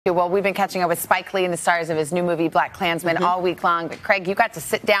Well, we've been catching up with Spike Lee and the stars of his new movie, BlacKkKlansman, all week long. But, Craig, you got to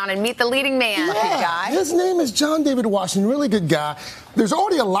sit down and meet the leading man. Yeah, his name is John David Washington, really good guy. There's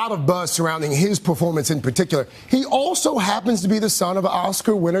already a lot of buzz surrounding his performance in particular. He also happens to be the son of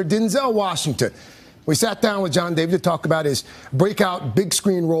Oscar winner Denzel Washington. We sat down with John David to talk about his breakout big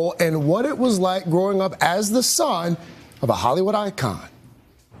screen role and what it was like growing up as the son of a Hollywood icon.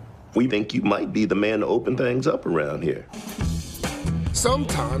 We think you might be the man to open things up around here.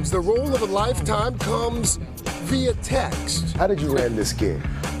 Sometimes the role of a lifetime comes via text. How did you land this gig?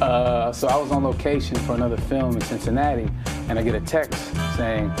 So I was on location for another film in Cincinnati, and I get a text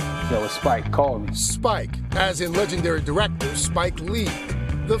saying, yo, Spike, call me. Spike, as in legendary director Spike Lee.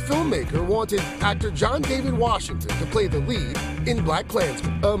 The filmmaker wanted actor John David Washington to play the lead in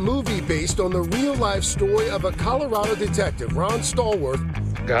BlacKkKlansman, a movie based on the real-life story of a Colorado detective, Ron Stallworth,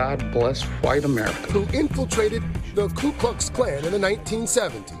 God bless white America, who infiltrated the Ku Klux Klan in the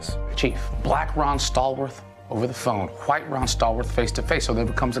 1970s. Chief, black Ron Stallworth over the phone, white Ron Stallworth face to face, so there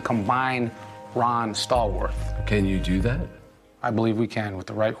becomes a combined Ron Stallworth. Can you do that? I believe we can with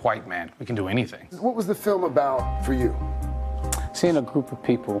the right white man. We can do anything. What was the film about for you? Seeing a group of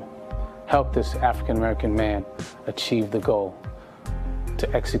people help this African-American man achieve the goal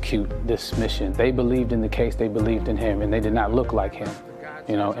to execute this mission. They believed in the case, they believed in him, and they did not look like him,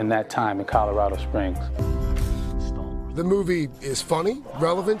 you know, in that time in Colorado Springs. The movie is funny,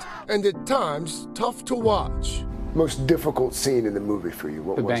 relevant, and at times tough to watch. Most difficult scene in the movie for you,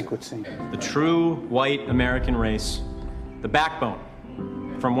 what was it? The banquet scene. The true white American race, the backbone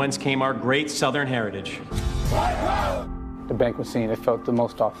from whence came our great Southern heritage. The banquet scene, it felt the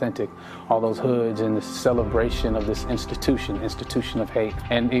most authentic. All those hoods and the celebration of this institution of hate.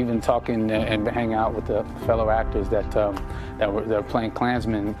 And even talking and hanging out with the fellow actors that were playing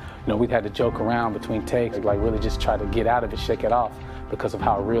Klansmen, you know, we had to joke around between takes, like really just try to get out of it, shake it off, because of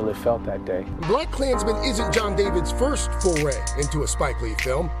how real it felt that day. BlacKkKlansman isn't John David's first foray into a Spike Lee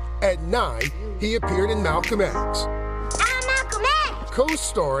film. At 9, he appeared in Malcolm X. I'm Malcolm X!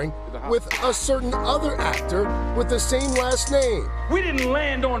 Co-starring with a certain other actor with the same last name. We didn't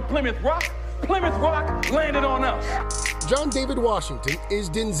land on Plymouth Rock. Plymouth Rock landed on us. John David Washington is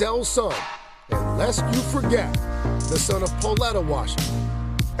Denzel's son. And lest you forget, the son of Pauletta Washington.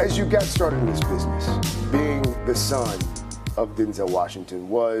 As you got started in this business, being the son of Denzel Washington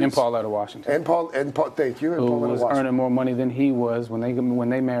was... And Pauletta Washington. And Paul, thank you. And who Pauletta was Washington. earning more money than he was when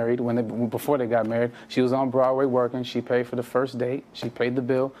they married, before they got married. She was on Broadway working. She paid for the first date. She paid the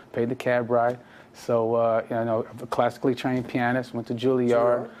bill, paid the cab ride. So, you know, a classically trained pianist, went to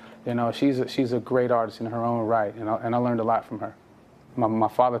Juilliard. You know, she's a great artist in her own right, and I learned a lot from her. My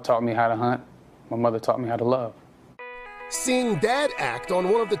father taught me how to hunt. My mother taught me how to love. Seeing Dad act on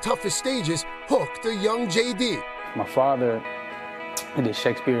one of the toughest stages hooked a young J.D. My father, he did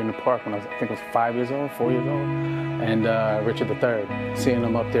Shakespeare in the Park when I think I was 5 years old, 4 years old, and Richard III. Seeing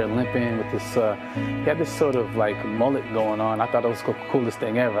him up there limping with this, he had this sort of like mullet going on. I thought it was the coolest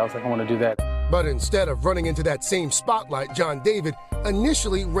thing ever. I was like, I want to do that. But instead of running into that same spotlight, John David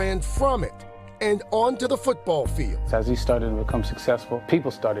initially ran from it and onto the football field. As he started to become successful,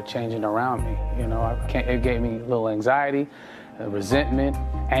 people started changing around me. You know, it gave me a little anxiety, resentment,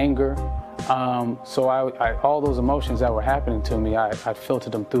 anger. So all those emotions that were happening to me, I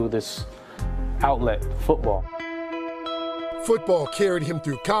filtered them through this outlet, football. Football carried him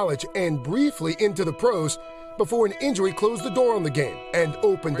through college and briefly into the pros before an injury closed the door on the game and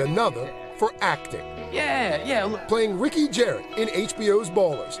opened another for acting. Yeah, look. Playing Ricky Jarrett in HBO's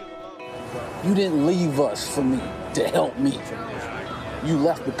Ballers. You didn't leave us for me, to help me. You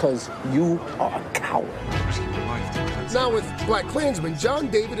left because you are a coward. Now with BlacKkKlansman, John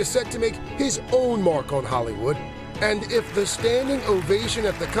David is set to make his own mark on Hollywood. And if the standing ovation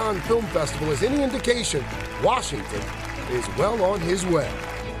at the Cannes Film Festival is any indication, Washington is well on his way.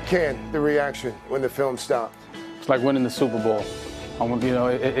 Ken, the reaction when the film stopped? It's like winning the Super Bowl. You know,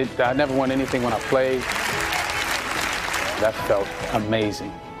 I never won anything when I played. That felt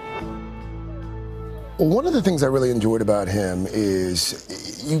amazing. Well, one of the things I really enjoyed about him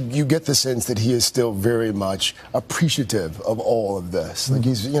is you get the sense that he is still very much appreciative of all of this. Like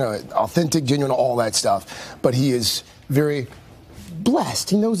he's, you know, authentic, genuine, all that stuff. But he is very blessed.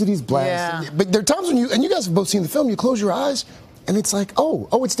 He knows that he's blessed. Yeah. But there are times when you guys have both seen the film, you close your eyes, and it's like, oh,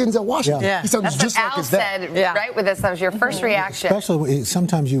 it's Denzel Washington. Yeah. He sounds That's just what like Al his dad. said, right, with this. That was your first reaction. Especially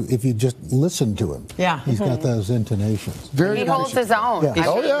sometimes if you just listen to him. Yeah. He's got those intonations. He holds his own. Yeah.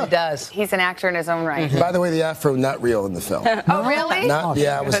 I mean, He does. He's an actor in his own right. By the way, the afro not real in the film. Oh, really?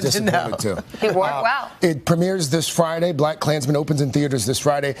 Yeah, I was disappointed too. He wore it well. It premieres this Friday. BlacKkKlansman opens in theaters this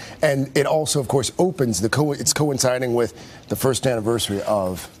Friday, and it also, of course, opens. It's coinciding with the first anniversary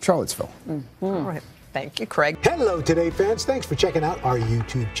of Charlottesville. All right. Thank you, Craig. Hello, Today fans. Thanks for checking out our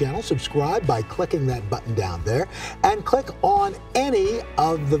YouTube channel. Subscribe by clicking that button down there and click on any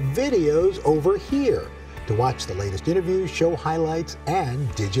of the videos over here to watch the latest interviews, show highlights,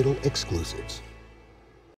 and digital exclusives.